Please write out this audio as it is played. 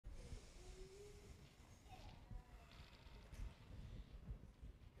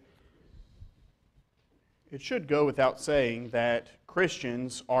It should go without saying that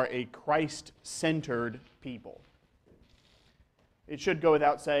Christians are a Christ-centered people. It should go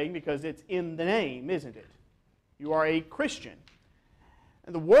without saying because it's in the name, isn't it? You are a Christian.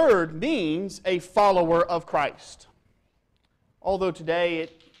 And the word means a follower of Christ. Although today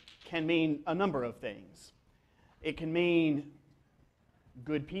it can mean a number of things. It can mean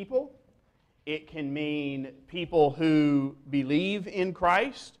good people. It can mean people who believe in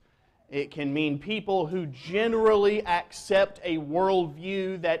Christ. It can mean people who generally accept a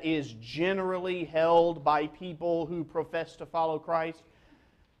worldview that is generally held by people who profess to follow Christ.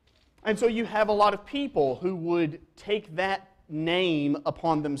 And so you have a lot of people who would take that name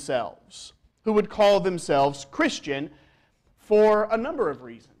upon themselves, who would call themselves Christian for a number of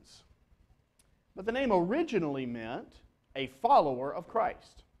reasons. But the name originally meant a follower of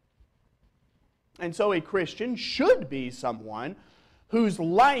Christ. And so a Christian should be someone whose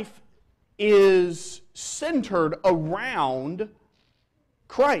life is centered around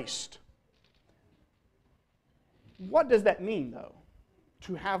Christ. What does that mean, though?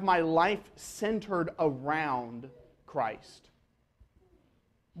 To have my life centered around Christ.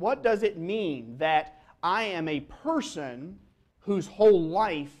 What does it mean that I am a person whose whole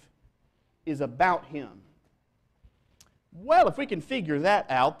life is about Him? Well, if we can figure that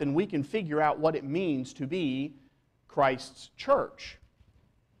out, then we can figure out what it means to be Christ's church.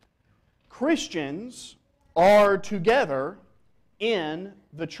 Christians are together in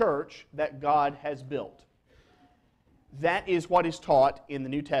the church that God has built. That is what is taught in the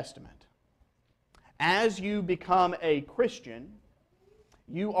New Testament. As you become a Christian,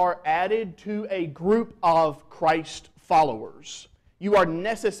 you are added to a group of Christ followers. You are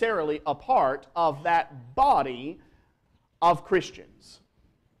necessarily a part of that body of Christians.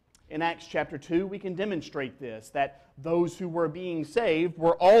 In Acts chapter 2, we can demonstrate this, that those who were being saved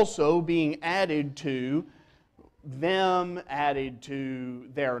were also being added to them, added to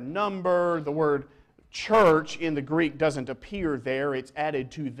their number. The word church in the Greek doesn't appear there. It's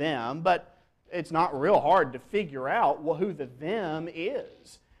added to them, but it's not real hard to figure out who the them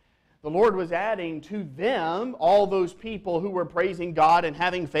is. The Lord was adding to them all those people who were praising God and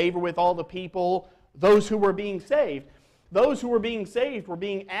having favor with all the people, those who were being saved. Those who were being saved were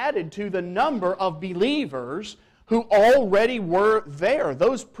being added to the number of believers who already were there.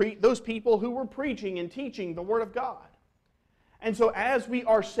 Those people who were preaching and teaching the Word of God. And so as we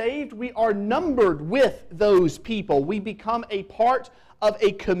are saved, we are numbered with those people. We become a part of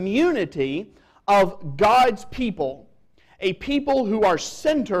a community of God's people. A people who are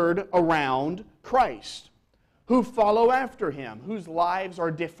centered around Christ. Who follow after Him. Whose lives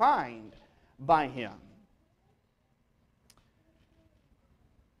are defined by Him.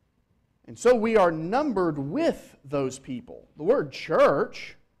 And so we are numbered with those people. The word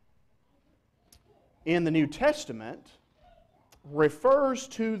church in the New Testament refers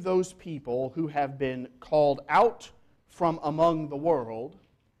to those people who have been called out from among the world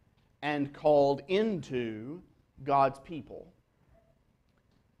and called into God's people.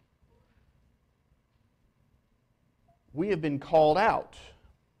 We have been called out,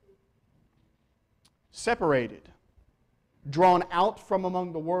 separated, drawn out from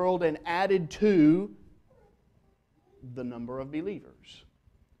among the world and added to the number of believers.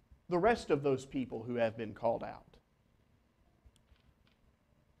 The rest of those people who have been called out.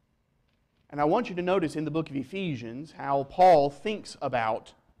 And I want you to notice in the book of Ephesians how Paul thinks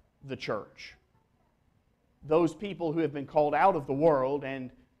about the church. Those people who have been called out of the world and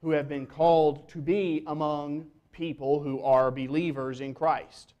who have been called to be among people who are believers in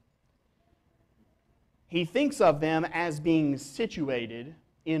Christ. He thinks of them as being situated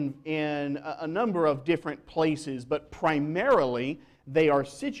in a number of different places, but primarily they are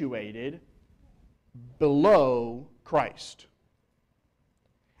situated below Christ.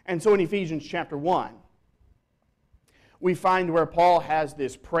 And so in Ephesians chapter 1, we find where Paul has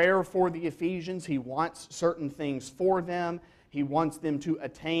this prayer for the Ephesians. He wants certain things for them. He wants them to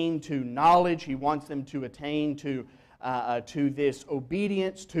attain to knowledge. He wants them to attain to this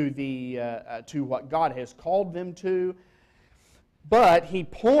obedience, to what God has called them to. But he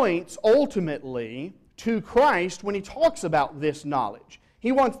points ultimately to Christ when he talks about this knowledge.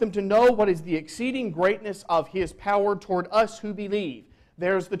 He wants them to know what is the exceeding greatness of His power toward us who believe.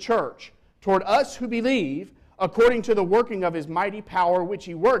 There's the church. Toward us who believe, according to the working of His mighty power, which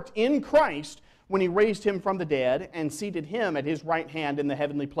He worked in Christ when He raised Him from the dead and seated Him at His right hand in the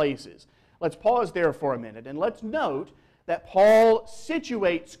heavenly places. Let's pause there for a minute and let's note that Paul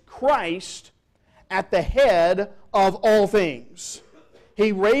situates Christ at the head of all things.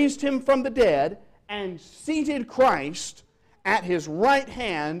 He raised Him from the dead and seated Christ at His right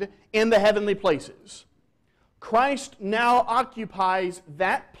hand in the heavenly places. Christ now occupies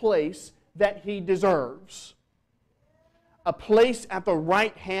that place that He deserves. A place at the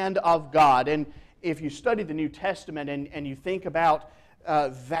right hand of God. And if you study the New Testament and you think about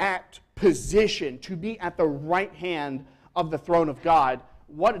that position, to be at the right hand of the throne of God,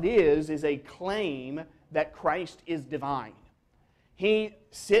 what it is a claim that Christ is divine. He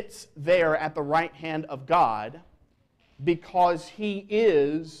sits there at the right hand of God because He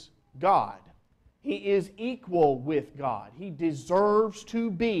is God. He is equal with God. He deserves to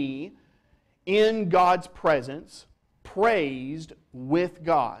be in God's presence, praised with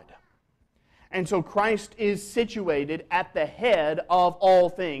God. And so Christ is situated at the head of all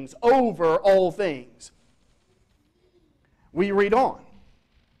things, over all things. We read on.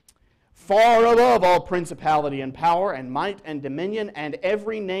 Far above all principality and power and might and dominion and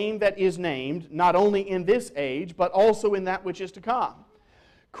every name that is named, not only in this age, but also in that which is to come.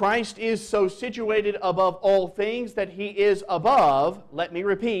 Christ is so situated above all things that He is above, let me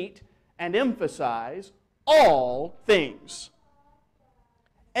repeat and emphasize, all things.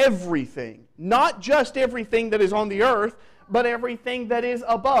 Everything. Not just everything that is on the earth, but everything that is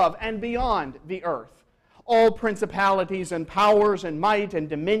above and beyond the earth. All principalities and powers and might and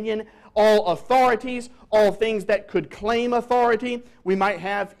dominion, all authorities, all things that could claim authority. We might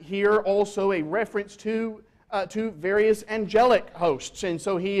have here also a reference to various angelic hosts. And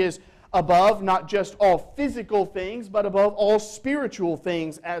so He is above not just all physical things, but above all spiritual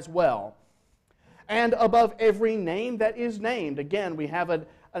things as well. And above every name that is named. Again, we have an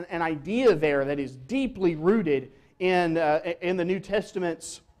idea there that is deeply rooted in the New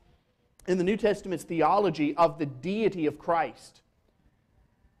Testament's theology of the deity of Christ.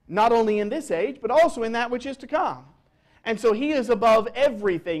 Not only in this age, but also in that which is to come. And so He is above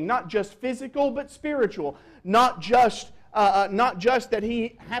everything, not just physical, but spiritual. Not just that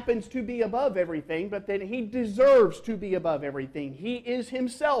He happens to be above everything, but that He deserves to be above everything. He is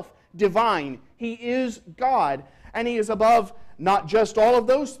Himself divine. He is God. And He is above not just all of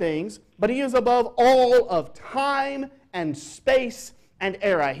those things, but He is above all of time and space and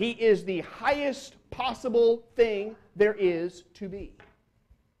era. He is the highest possible thing there is to be.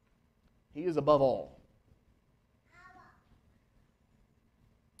 He is above all.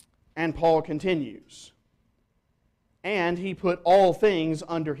 And Paul continues, and He put all things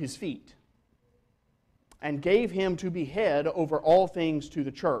under His feet, and gave Him to be head over all things to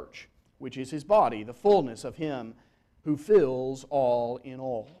the church, which is His body, the fullness of Him who fills all in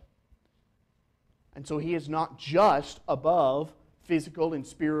all. And so He is not just above physical and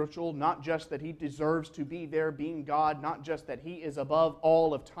spiritual, not just that He deserves to be there being God, not just that He is above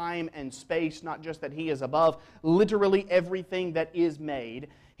all of time and space, not just that He is above literally everything that is made.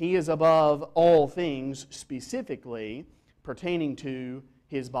 He is above all things specifically pertaining to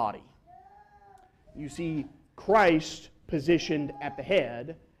His body. You see Christ positioned at the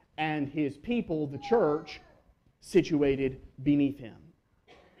head and His people, the church, situated beneath Him.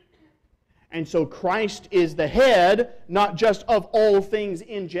 And so Christ is the head, not just of all things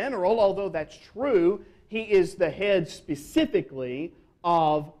in general, although that's true. He is the head specifically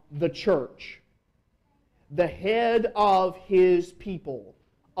of the church. The head of His people,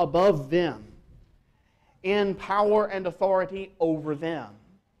 above them, in power and authority over them.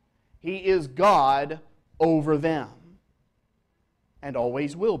 He is God over them, and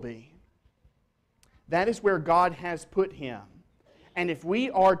always will be. That is where God has put Him. And if we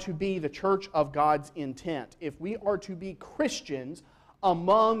are to be the church of God's intent, if we are to be Christians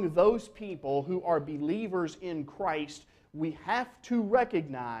among those people who are believers in Christ, we have to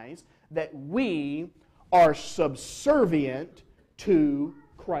recognize that we are subservient to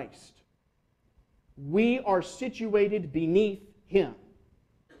Christ. We are situated beneath Him,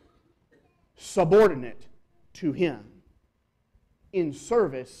 subordinate to Him, in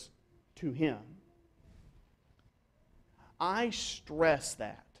service to Him. I stress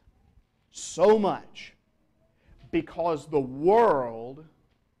that so much because the world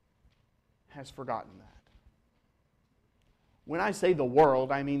has forgotten that. When I say the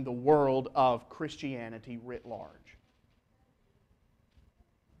world, I mean the world of Christianity writ large.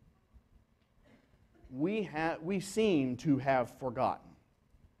 We seem to have forgotten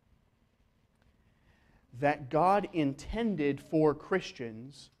that God intended for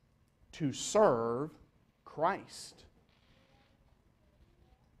Christians to serve Christ,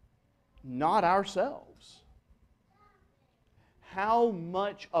 not ourselves. How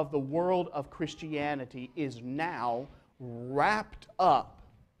much of the world of Christianity is now wrapped up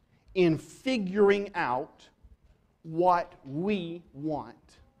in figuring out what we want,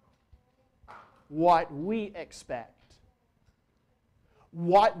 what we expect,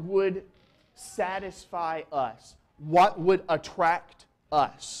 what would satisfy us, what would attract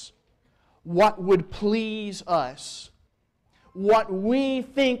us, what would please us, what we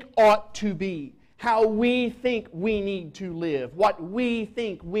think ought to be, how we think we need to live, what we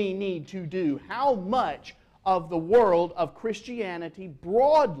think we need to do. How much of the world of Christianity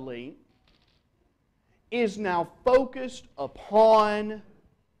broadly is now focused upon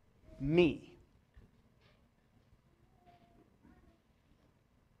me?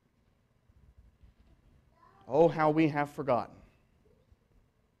 Oh, how we have forgotten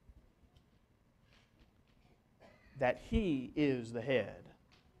that He is the head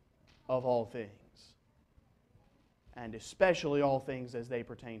of all things, and especially all things as they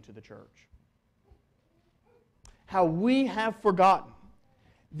pertain to the church. How we have forgotten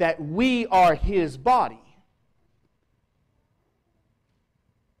that we are His body.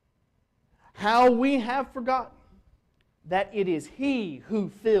 How we have forgotten that it is He who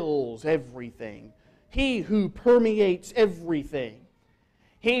fills everything, He who permeates everything,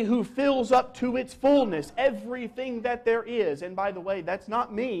 He who fills up to its fullness everything that there is. And by the way, that's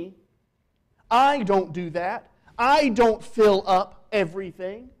not me. I don't do that. I don't fill up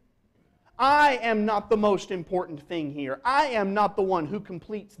everything. I am not the most important thing here. I am not the one who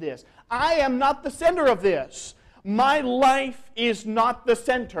completes this. I am not the center of this. My life is not the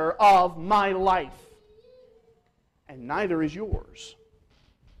center of my life. And neither is yours.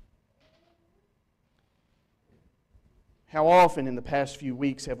 How often in the past few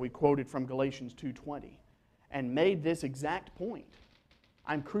weeks have we quoted from Galatians 2:20 and made this exact point?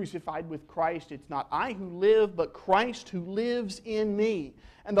 I'm crucified with Christ. It's not I who live, but Christ who lives in me.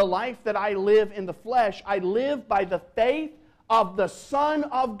 And the life that I live in the flesh, I live by the faith of the Son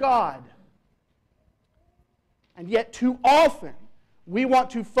of God. And yet too often, we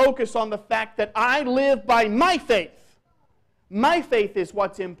want to focus on the fact that I live by my faith. My faith is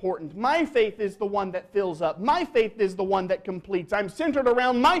what's important. My faith is the one that fills up. My faith is the one that completes. I'm centered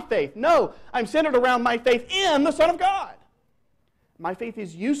around my faith. No, I'm centered around my faith in the Son of God. My faith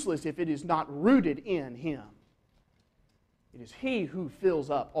is useless if it is not rooted in Him. It is He who fills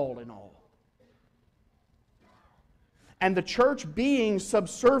up all in all. And the church being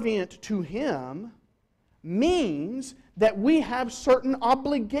subservient to Him means that we have certain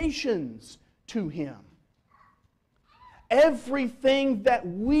obligations to Him. Everything that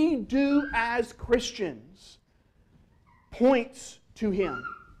we do as Christians points to Him.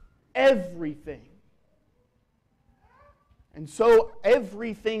 Everything. And so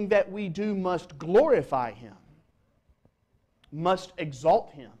everything that we do must glorify Him, must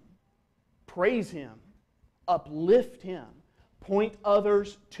exalt Him, praise Him, uplift Him, point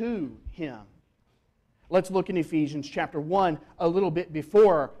others to Him. Let's look in Ephesians chapter 1 a little bit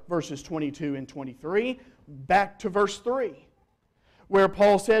before verses 22 and 23, back to verse 3, where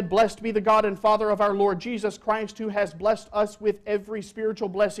Paul said, "Blessed be the God and Father of our Lord Jesus Christ, who has blessed us with every spiritual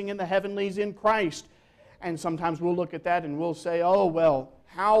blessing in the heavenlies in Christ." And sometimes we'll look at that and we'll say, oh, well,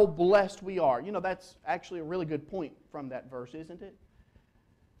 how blessed we are. You know, that's actually a really good point from that verse, isn't it?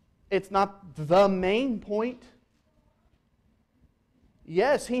 It's not the main point.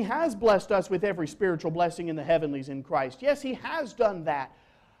 Yes, He has blessed us with every spiritual blessing in the heavenlies in Christ. Yes, He has done that.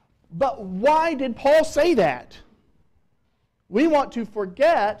 But why did Paul say that? We want to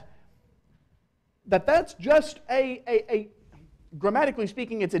forget that that's just grammatically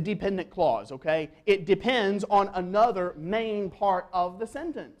speaking, it's a dependent clause, okay? It depends on another main part of the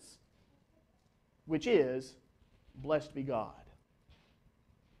sentence, which is, blessed be God.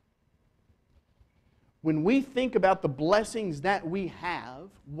 When we think about the blessings that we have,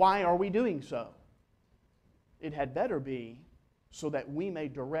 why are we doing so? It had better be so that we may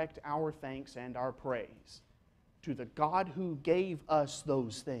direct our thanks and our praise to the God who gave us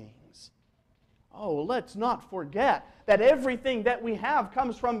those things. Oh, let's not forget that everything that we have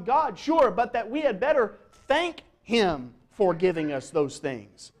comes from God, sure, but that we had better thank Him for giving us those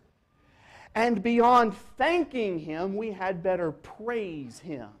things. And beyond thanking Him, we had better praise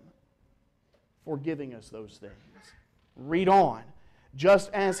Him for giving us those things. Read on.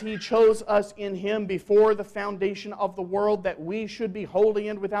 Just as He chose us in Him before the foundation of the world, that we should be holy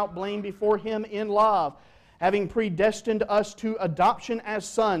and without blame before Him in love, having predestined us to adoption as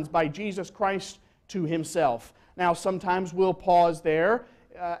sons by Jesus Christ to Himself. Now, sometimes we'll pause there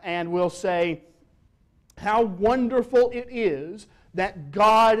and we'll say, how wonderful it is that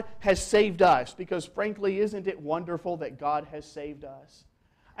God has saved us. Because frankly, isn't it wonderful that God has saved us?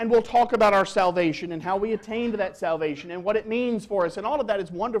 And we'll talk about our salvation and how we attained that salvation and what it means for us. And all of that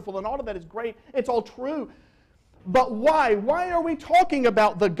is wonderful and all of that is great. It's all true. But why? Why are we talking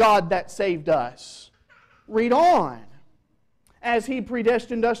about the God that saved us? Read on. as He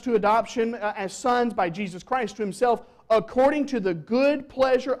predestined us to adoption as sons by Jesus Christ to Himself, according to the good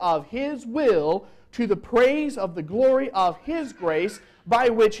pleasure of His will, to the praise of the glory of His grace, by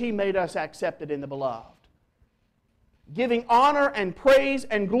which He made us accepted in the Beloved. Giving honor and praise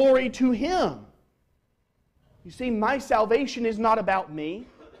and glory to Him. You see, my salvation is not about me.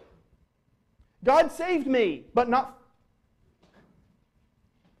 God saved me, but not...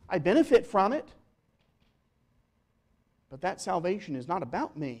 I benefit from it. But that salvation is not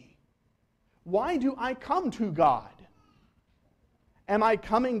about me. Why do I come to God? Am I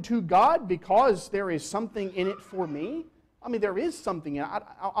coming to God because there is something in it for me? I mean, there is something in it.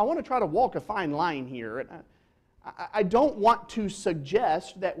 I want to try to walk a fine line here. I don't want to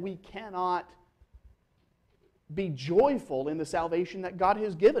suggest that we cannot be joyful in the salvation that God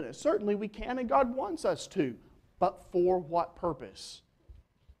has given us. Certainly we can, and God wants us to. But for what purpose?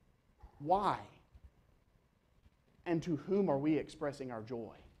 Why? And to whom are we expressing our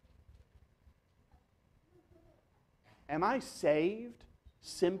joy? Am I saved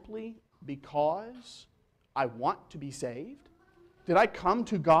simply because I want to be saved? Did I come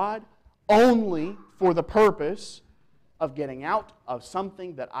to God only for the purpose of getting out of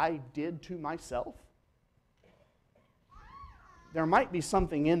something that I did to myself? There might be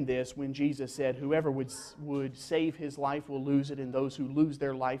something in this when Jesus said, whoever would save his life will lose it, and those who lose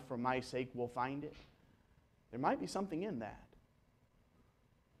their life for my sake will find it. There might be something in that.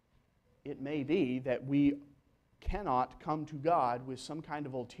 It may be that we cannot come to God with some kind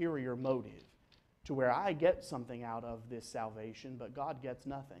of ulterior motive to where I get something out of this salvation, but God gets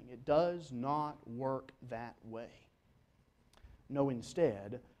nothing. It does not work that way. No,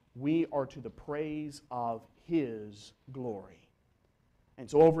 instead, we are to the praise of His glory. And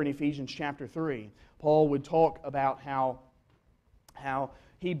so over in Ephesians chapter 3, Paul would talk about how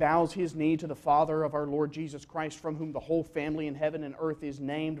he bows his knee to the Father of our Lord Jesus Christ, from whom the whole family in heaven and earth is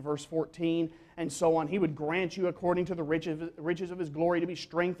named, verse 14, and so on. He would grant you, according to the riches of His glory, to be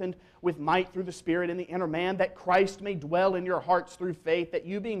strengthened with might through the Spirit in the inner man, that Christ may dwell in your hearts through faith, that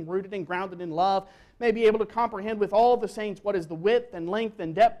you, being rooted and grounded in love, may be able to comprehend with all the saints what is the width and length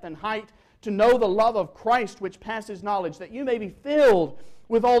and depth and height, to know the love of Christ which passes knowledge, that you may be filled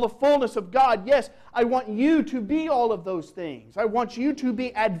with all the fullness of God. Yes, I want you to be all of those things. I want you to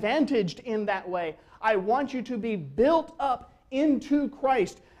be advantaged in that way. I want you to be built up into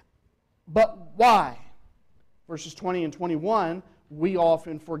Christ. But why? Verses 20 and 21, we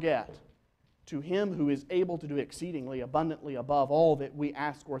often forget. To Him who is able to do exceedingly abundantly above all that we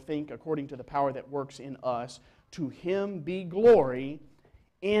ask or think, according to the power that works in us, to Him be glory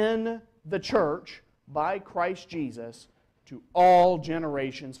in the church by Christ Jesus to all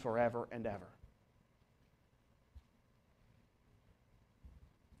generations forever and ever.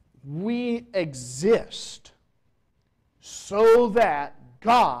 We exist so that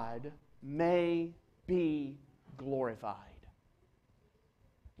God may be glorified.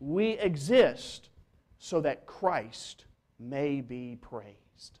 We exist so that Christ may be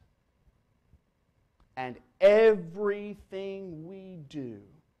praised. And everything we do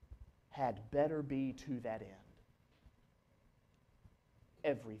had better be to that end.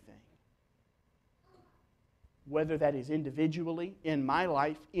 Everything. Whether that is individually, in my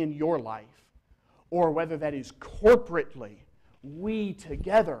life, in your life, or whether that is corporately, we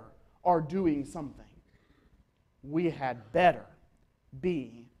together are doing something. We had better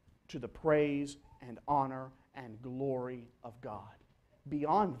be to the praise and honor and glory of God.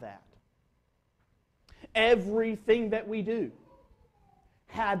 Beyond that, everything that we do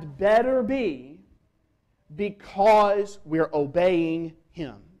had better be because we're obeying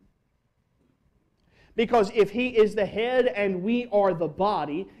Him. Because if He is the head and we are the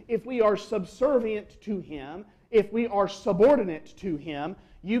body, if we are subservient to Him, if we are subordinate to Him,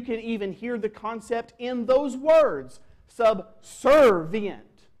 you can even hear the concept in those words, subservient.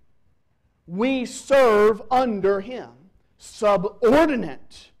 We serve under Him.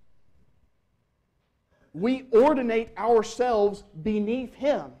 Subordinate. We ordinate ourselves beneath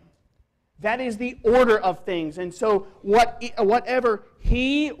Him. That is the order of things. And so whatever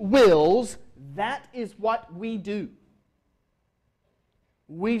He wills, that is what we do.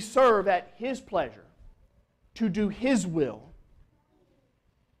 We serve at His pleasure to do His will,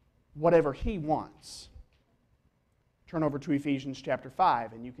 whatever He wants. Turn over to Ephesians chapter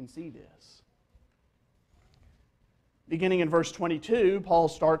 5 and you can see this. Beginning in verse 22, Paul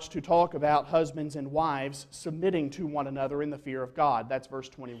starts to talk about husbands and wives submitting to one another in the fear of God. That's verse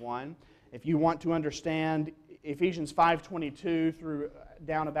 21. If you want to understand Ephesians 5:22 through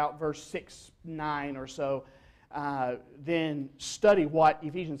down about verse 6-9 or so, then study what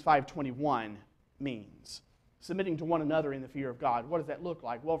Ephesians 5:21 means. Submitting to one another in the fear of God. What does that look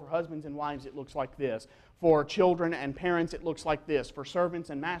like? Well, for husbands and wives, it looks like this. For children and parents, it looks like this. For servants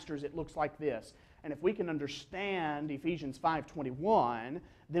and masters, it looks like this. And if we can understand Ephesians 5:21,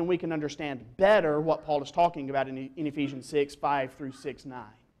 then we can understand better what Paul is talking about in Ephesians 6:5 through 6:9.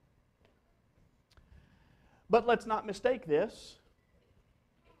 But let's not mistake this.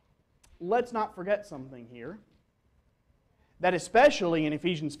 Let's not forget something here. That especially in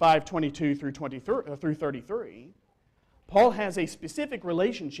Ephesians 5:22 through 33, Paul has a specific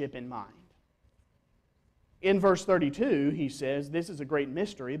relationship in mind. In verse 32, he says, "This is a great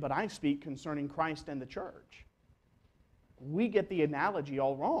mystery, but I speak concerning Christ and the church." We get the analogy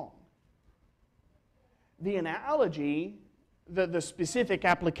all wrong. The analogy, the specific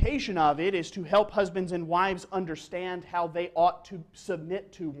application of it is to help husbands and wives understand how they ought to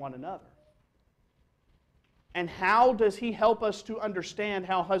submit to one another. And how does he help us to understand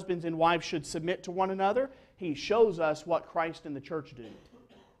how husbands and wives should submit to one another? He shows us what Christ and the church do.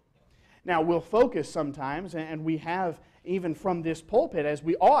 Now, we'll focus sometimes, and we have even from this pulpit, as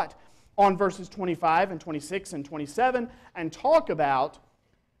we ought, on verses 25 and 26 and 27, and talk about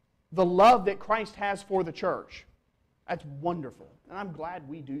the love that Christ has for the church. That's wonderful, and I'm glad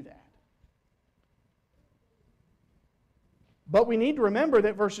we do that. But we need to remember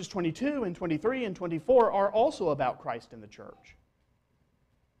that verses 22 and 23 and 24 are also about Christ and the church.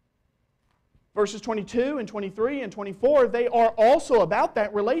 Verses 22 and 23 and 24, they are also about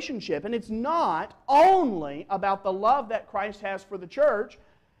that relationship. And it's not only about the love that Christ has for the church.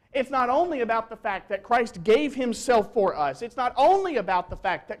 It's not only about the fact that Christ gave Himself for us. It's not only about the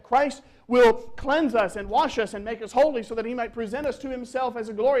fact that Christ will cleanse us and wash us and make us holy so that He might present us to Himself as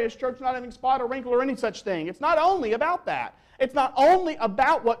a glorious church, not having spot or wrinkle or any such thing. It's not only about that. It's not only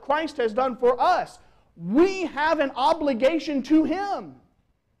about what Christ has done for us. We have an obligation to Him.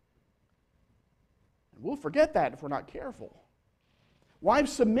 And we'll forget that if we're not careful.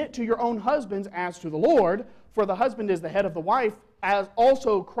 Wives, submit to your own husbands as to the Lord, for the husband is the head of the wife, as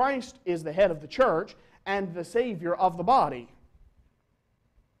also Christ is the head of the church and the Savior of the body.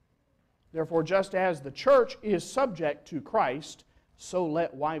 Therefore, just as the church is subject to Christ, so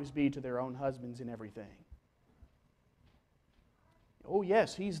let wives be to their own husbands in everything. Oh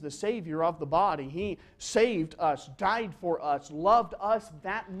yes, He's the Savior of the body. He saved us, died for us, loved us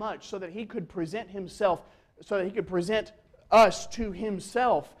that much so that He could present Himself, so that He could present us to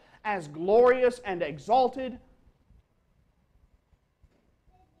Himself as glorious and exalted.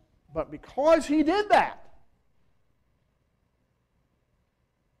 But because He did that,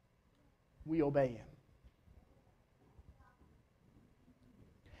 we obey Him.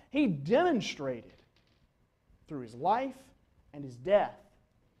 He demonstrated through His life and His death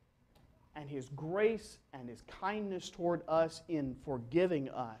and His grace and His kindness toward us in forgiving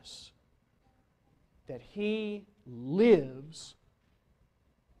us that He lives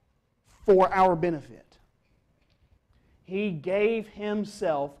for our benefit. He gave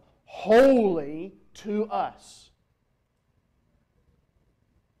Himself wholly to us.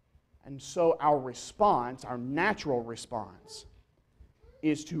 And so our response, our natural response,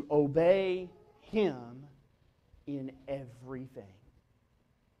 is to obey Him in everything.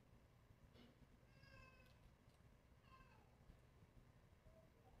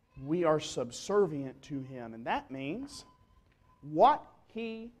 We are subservient to Him, and that means what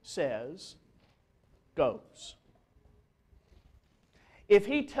He says goes. If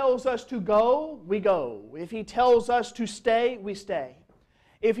He tells us to go, we go. If He tells us to stay, we stay.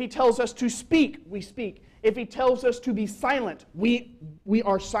 If He tells us to speak, we speak. If He tells us to be silent, we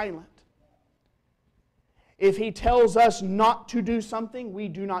are silent. If He tells us not to do something, we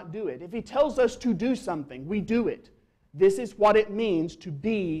do not do it. If He tells us to do something, we do it. This is what it means to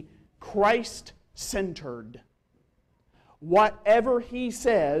be Christ-centered. Whatever He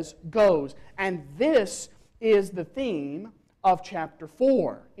says goes. And this is the theme of chapter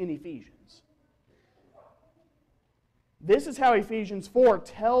 4 in Ephesians. This is how Ephesians 4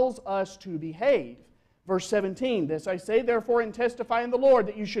 tells us to behave. Verse 17, "This I say therefore and testify in the Lord,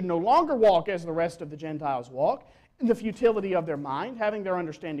 that you should no longer walk as the rest of the Gentiles walk, in the futility of their mind, having their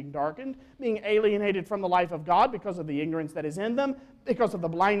understanding darkened, being alienated from the life of God because of the ignorance that is in them, because of the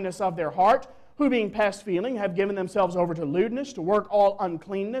blindness of their heart, who being past feeling have given themselves over to lewdness, to work all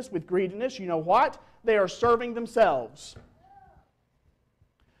uncleanness with greediness." You know what? They are serving themselves.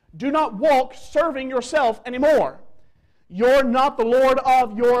 Do not walk serving yourself anymore. You're not the Lord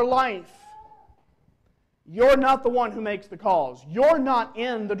of your life. You're not the one who makes the calls. You're not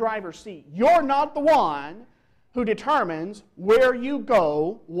in the driver's seat. You're not the one who determines where you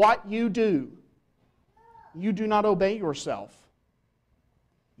go, what you do. You do not obey yourself.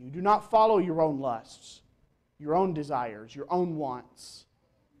 You do not follow your own lusts. your own desires, your own wants.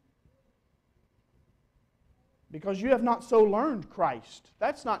 Because you have not so learned Christ.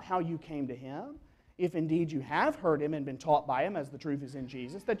 That's not how you came to Him. If indeed you have heard Him and been taught by Him, as the truth is in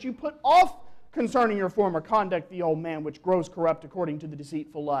Jesus, that you put off concerning your former conduct the old man which grows corrupt according to the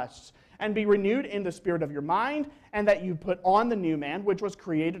deceitful lusts, and be renewed in the spirit of your mind, and that you put on the new man which was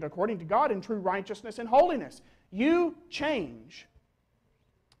created according to God in true righteousness and holiness. You change.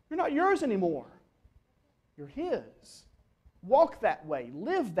 You're not yours anymore. You're His. Walk that way.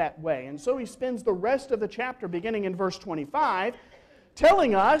 Live that way. And so he spends the rest of the chapter, beginning in verse 25,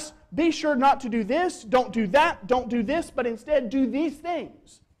 telling us, be sure not to do this, don't do that, don't do this, but instead do these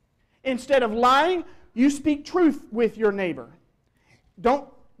things. Instead of lying, you speak truth with your neighbor. Don't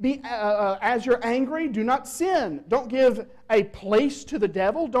be, as you're angry, do not sin. Don't give a place to the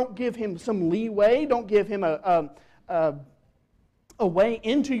devil. Don't give him some leeway. Don't give him a way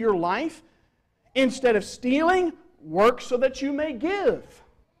into your life. Instead of stealing, work so that you may give.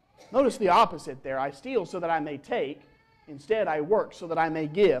 Notice the opposite there. I steal so that I may take. Instead, I work so that I may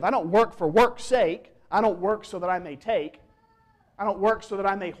give. I don't work for work's sake. I don't work so that I may take. I don't work so that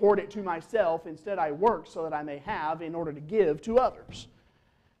I may hoard it to myself. Instead, I work so that I may have in order to give to others.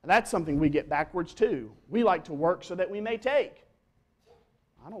 And that's something we get backwards too. We like to work so that we may take.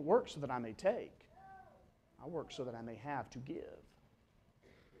 I don't work so that I may take. I work so that I may have to give.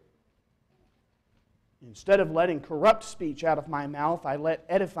 Instead of letting corrupt speech out of my mouth, I let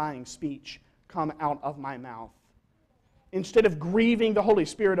edifying speech come out of my mouth. Instead of grieving the Holy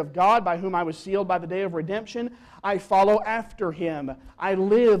Spirit of God, by whom I was sealed by the day of redemption, I follow after Him. I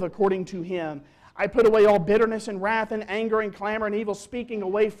live according to Him. I put away all bitterness and wrath and anger and clamor and evil speaking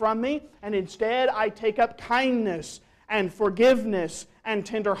away from me, and instead I take up kindness and forgiveness and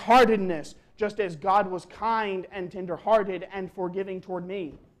tenderheartedness, just as God was kind and tenderhearted and forgiving toward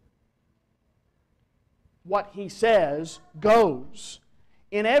me. What He says goes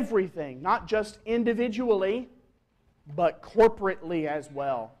in everything, not just individually, but corporately as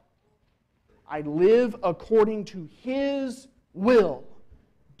well. I live according to His will,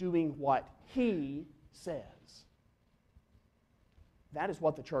 doing what He says. That is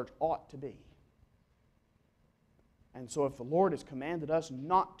what the church ought to be. And so if the Lord has commanded us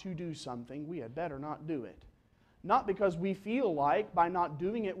not to do something, we had better not do it. Not because we feel like by not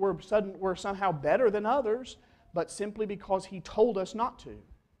doing it we're somehow better than others, but simply because He told us not to.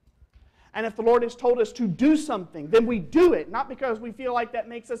 And if the Lord has told us to do something, then we do it, not because we feel like that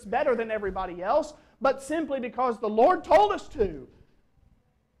makes us better than everybody else, but simply because the Lord told us to.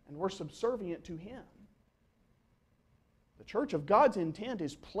 And we're subservient to Him. The church of God's intent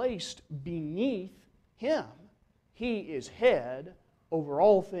is placed beneath Him. He is head over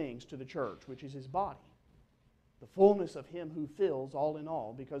all things to the church, which is His body. The fullness of Him who fills all in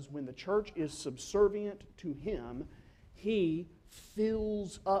all. Because when the church is subservient to Him, He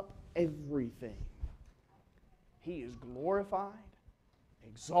fills up everything. He is glorified,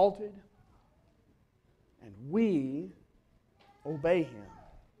 exalted, and we obey Him,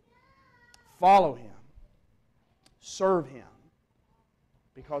 follow Him, serve Him,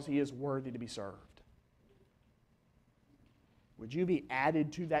 because He is worthy to be served. Would you be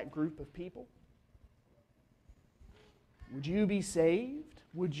added to that group of people? Would you be saved?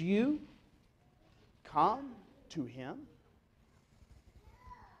 Would you come to Him?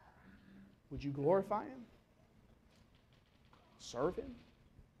 Would you glorify Him? Serve Him?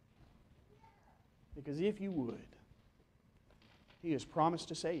 Because if you would, He has promised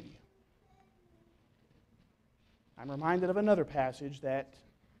to save you. I'm reminded of another passage that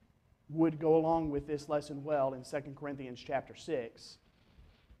would go along with this lesson well in 2 Corinthians chapter 6,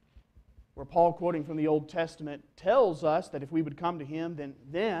 where Paul, quoting from the Old Testament, tells us that if we would come to Him,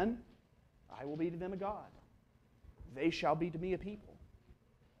 then I will be to them a God. They shall be to me a people.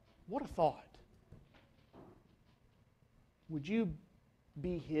 What a thought. Would you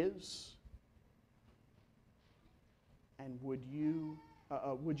be His? And would you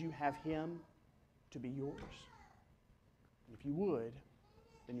have Him to be yours? If you would,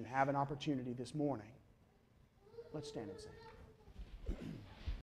 then you have an opportunity this morning. Let's stand and sing.